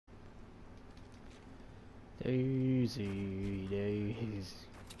Daisy, Daisy.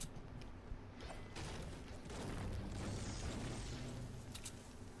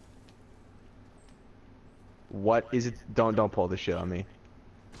 What is it? Don't pull this shit on me.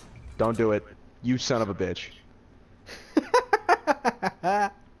 Don't do it. You son of a bitch.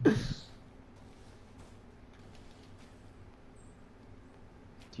 Do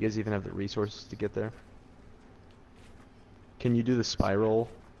you guys even have the resources to get there? Can you do the spiral?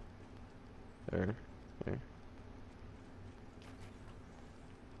 There.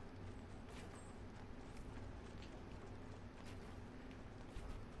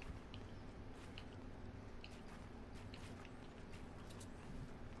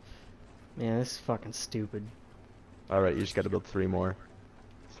 Man, this is fucking stupid. Alright, you just gotta build 3 more.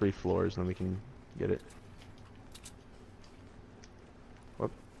 3 floors, and then we can get it.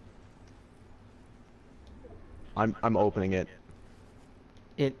 Whoop. I'm opening it.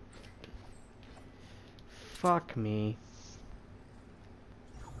 Fuck me.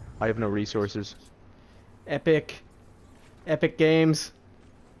 I have no resources. Epic Games.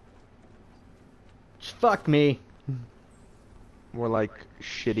 Fuck me. More like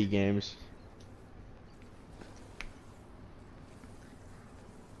shitty games.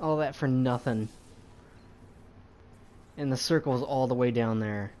 All that for nothing. And the circle is all the way down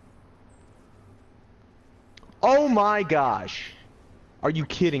there. Oh my gosh! Are you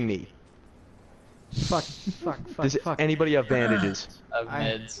kidding me? Fuck. Does anybody have bandages? I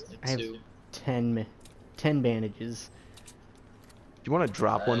have meds. I have 10 bandages. Do you want to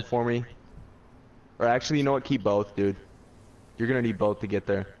drop one for me? Or actually, you know what? Keep both, dude. You're gonna need both to get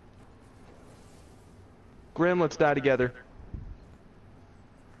there. Grim, let's die together.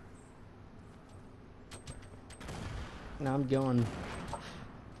 Now I'm going. Do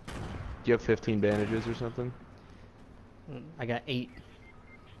you have 15 bandages or something? I got 8.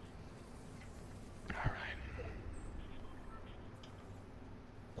 Alright.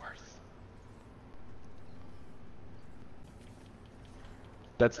 Worth.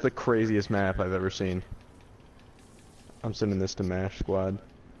 That's the craziest map I've ever seen. I'm sending this to MASH squad.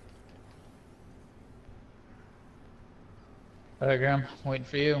 Alright, Graham, waiting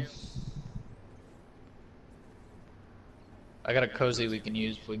for you. I got a cozy we can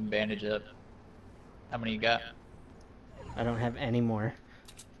use if we can bandage up. How many you got? I don't have any more.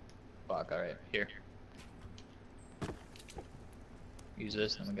 Fuck, alright, here. Use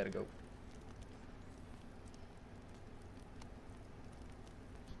this, and we gotta go.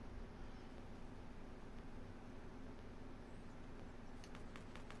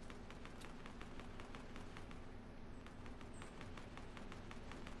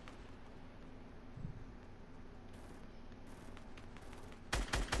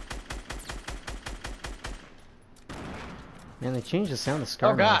 Man, they changed the sound of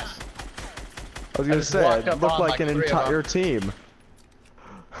Scar. Oh god! I was gonna say, it looked like an entire team.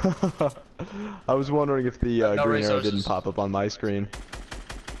 I was wondering if the No green arrow resources. didn't pop up on my screen.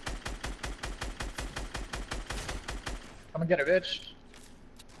 Come and get it, bitch.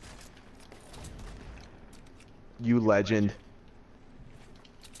 You legend.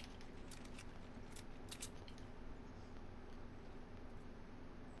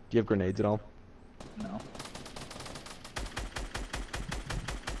 Do you have grenades at all? No.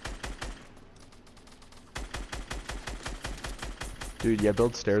 Dude, yeah,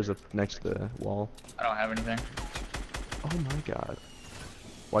 build stairs up next to the wall. I don't have anything. Oh my god.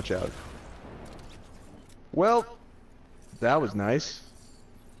 Watch out. Well, that was nice.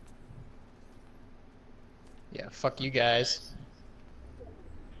 Yeah, fuck you guys.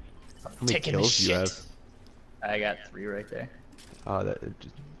 How many Taking the kills do you have? shit. I got 3 right there. Oh, that it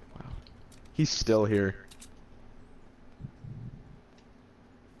just, wow. He's still here.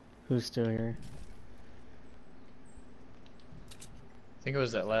 Who's still here? I think it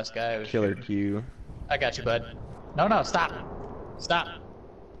was that last guy who was Killer shooting. Q. I got you, bud. No, no, stop. Stop.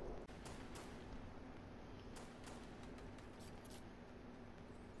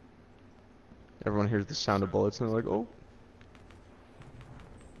 Everyone hears the sound of bullets and they're like, oh.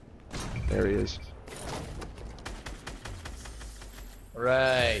 There he is.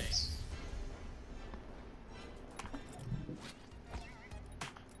 Right.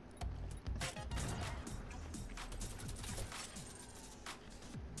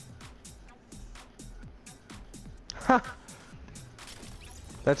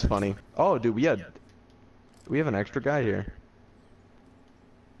 That's funny. Oh, dude, we have an extra guy here.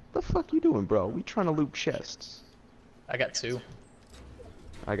 What the fuck you doing, bro? We trying to loot chests. I got 2.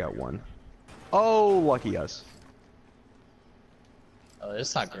 I got 1. Oh, lucky us. Oh,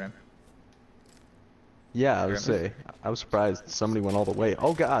 it's not grim. Yeah, I was surprised somebody went all the way.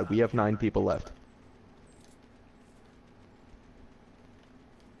 Oh god, we have 9 people left.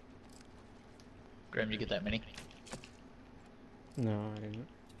 Graham, you get that mini? No, I didn't.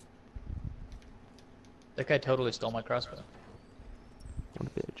 That guy totally stole my crossbow. What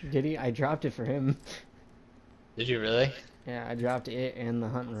a bitch. Did he? I dropped it for him. Did you really? Yeah, I dropped it and the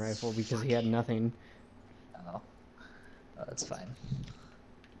hunting rifle because he had nothing. Oh. Oh, that's fine.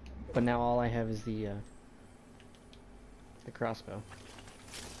 But now all I have is the crossbow.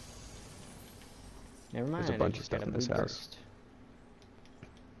 Never mind. There's a bunch I of just stuff got a in this blue house. burst.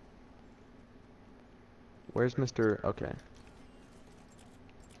 Where's Mr. Okay.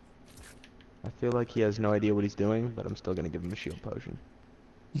 I feel like he has no idea what he's doing, but I'm still gonna give him a shield potion.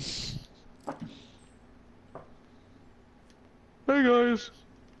 Hey guys!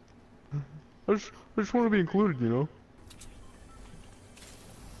 I just want to be included, you know?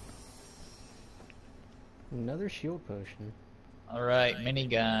 Another shield potion. Alright,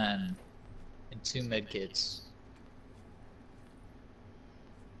 minigun. And 2 medkits.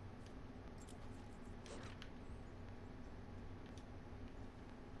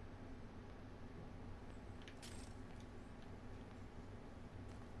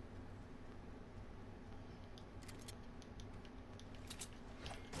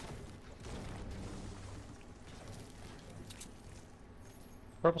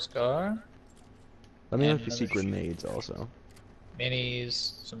 Purple scar. Let me know And if you see another grenades also.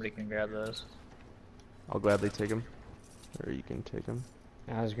 Minis. Somebody can grab those. I'll gladly take them. Or you can take them.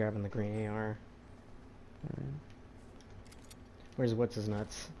 I was grabbing the green AR. Alright. Where's what's his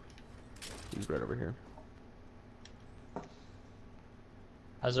nuts? He's right over here.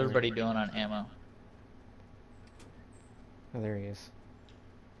 How's everybody doing on ammo? Oh, there he is.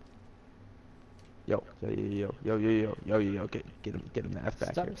 Yo, get him the F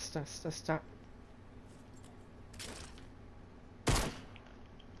back here. Stop.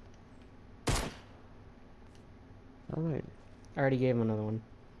 Alright. I already gave him another one.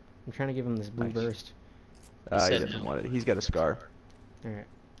 I'm trying to give him this blue Nice. burst. He said doesn't no. want it. He's got a scar. Alright.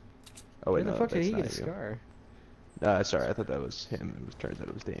 Oh wait, Where the no, fuck did that's he not get a you. scar? Sorry, I thought that was him. It turns out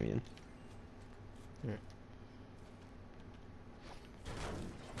it was Damien. Alright.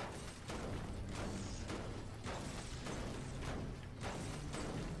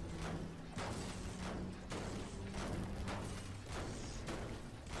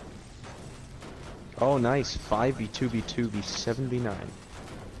 Oh, nice. 5v2v2v7v9.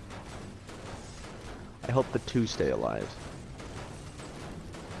 I hope the 2 stay alive.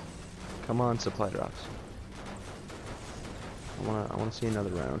 Come on, supply drops. I wanna see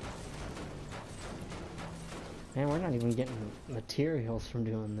another round. Man, we're not even getting materials from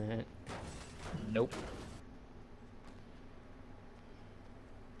doing that. Nope.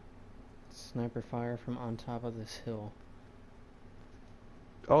 Sniper fire from on top of this hill.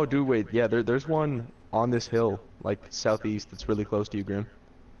 Oh, dude, wait. Yeah, there's one on this hill, like southeast, that's really close to you, Grim.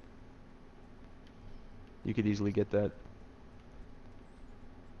 You could easily get that.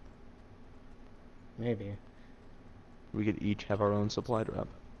 Maybe. We could each have our own supply drop.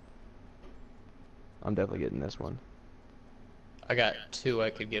 I'm definitely getting this one. I got 2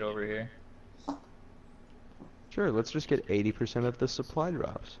 I could get over here. Sure, let's just get 80% of the supply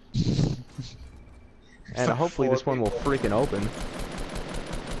drops. And hopefully this one will freaking open.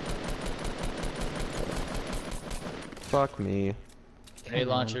 Fuck me. Grenade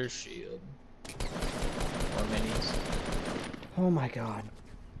Come on. launcher, shield. More minis. Oh my god.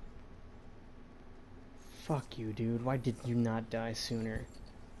 Fuck you, dude. Why did you not die sooner?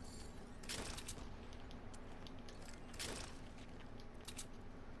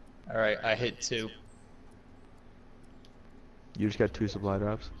 Alright, I hit 2. You just got 2 supply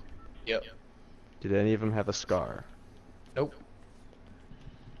drops? Yep. Did any of them have a scar? Nope.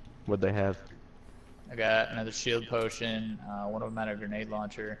 What'd they have? I got another shield potion. One of them had a grenade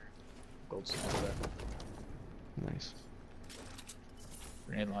launcher. Gold sniper. Nice.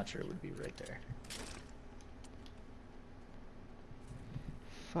 Grenade launcher would be right there.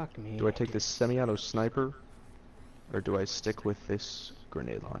 Fuck me. Do I take this semi-auto sniper? Or do I stick with this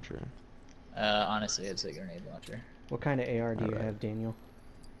grenade launcher? Honestly, I'd say grenade launcher. What kind of AR do you Alright. have, Daniel?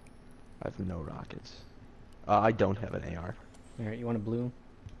 I have no rockets. I don't have an AR. Alright, you want a blue?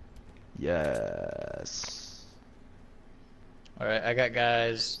 Yes. Alright, I got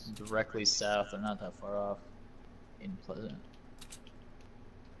guys directly south. They're not that far off. In Pleasant.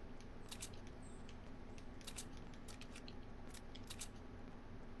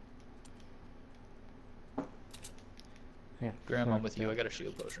 Yeah. Graham, I'm fuck with you. that. I got a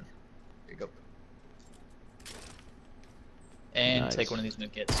shield potion. Here you go. And Nice. take one of these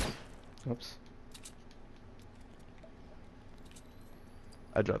medkits. Oops.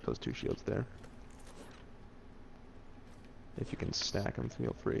 I dropped those 2 shields there. If you can stack them,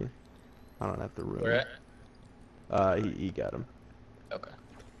 feel free. I don't have to ruin Where it. at? He got him. Okay.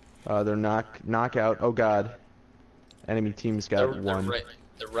 They're knockout. Oh god. Enemy team's got one.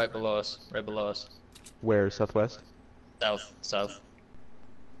 They're right below us. Right below us. Where? Southwest? South. South.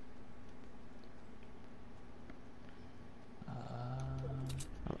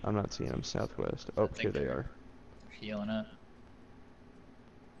 I'm not seeing them southwest. Oh, here they are. Healing it.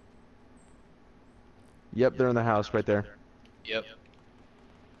 Yep, they're in the house right there. Yep.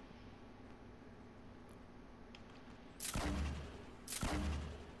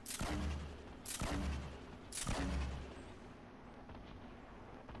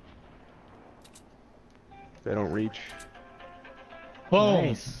 They don't reach. Boom.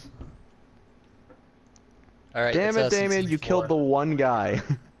 Nice. All right. Damn it, Damien, you killed the one guy.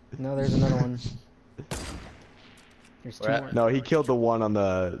 No, there's another one. There's two Where at? more. No, he killed the one on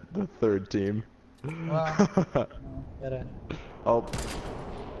the third team. Well, gotta. Oh.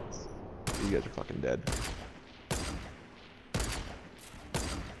 You guys are fucking dead.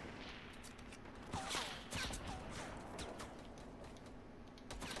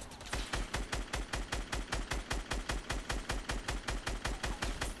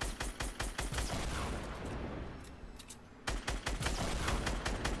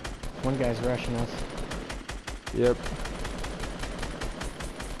 One guy's rushing us. Yep.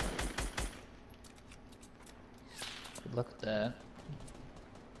 Good luck with that.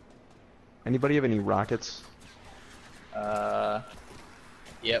 Anybody have any rockets?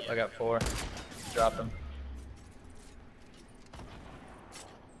 Yep, I got 4. Drop them.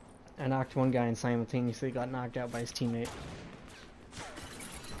 I knocked one guy and simultaneously got knocked out by his teammate.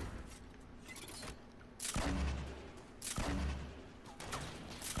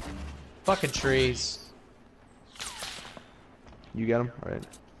 Fucking trees. You got him? Alright.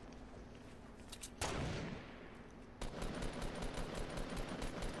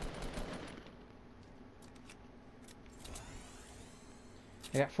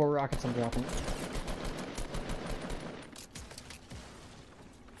 I got 4 rockets I'm dropping.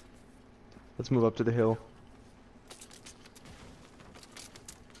 Let's move up to the hill.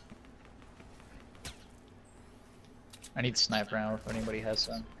 I need sniper ammo if anybody has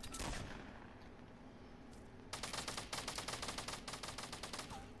some.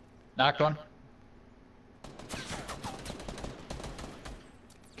 Knocked one.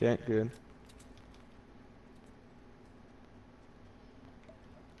 Okay, good.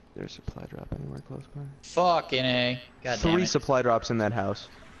 There's a supply drop anywhere close by. Fucking A. God damn 3 it. supply drops in that house.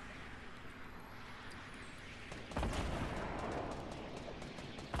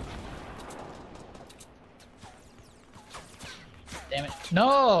 Damn it.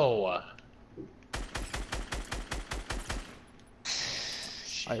 No!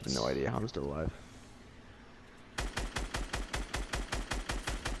 I have no idea how I'm still alive.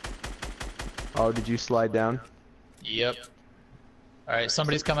 Oh, did you slide down? Yep. Alright,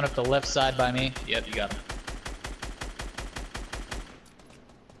 somebody's coming up the left side by me. Yep, you got him.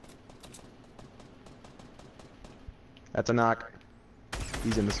 That's a knock.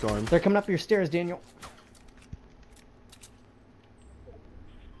 He's in the storm. They're coming up your stairs, Daniel.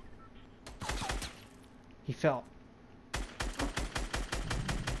 He fell.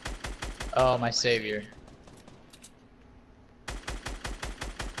 Oh, my savior.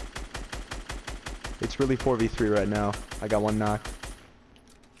 It's really 4v3 right now. I got one knock.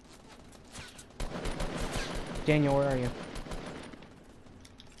 Daniel, where are you?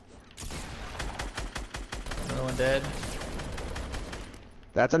 Another one dead.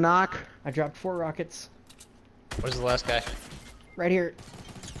 That's a knock. I dropped 4 rockets. Where's the last guy? Right here.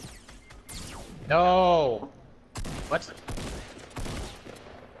 No! What?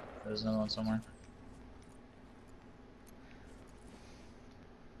 There's another one somewhere.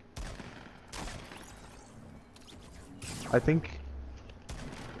 I think.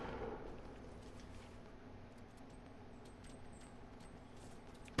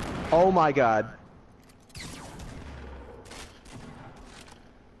 Oh my god.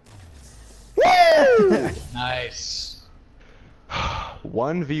 Woo! Nice.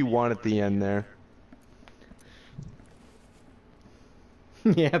 1v1 at the end there.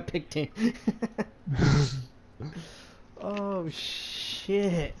 Yeah, pick team. Oh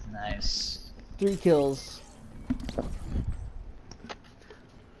shit. Nice. 3 kills.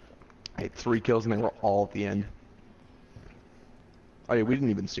 I had 3 kills and they were all at the end. Oh yeah, we didn't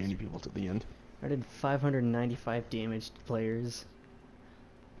even see any people till the end. I did 595 damage to players.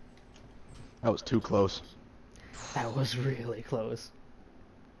 That was too close. That was really close.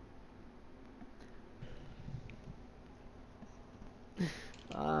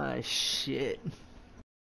 Ah, shit.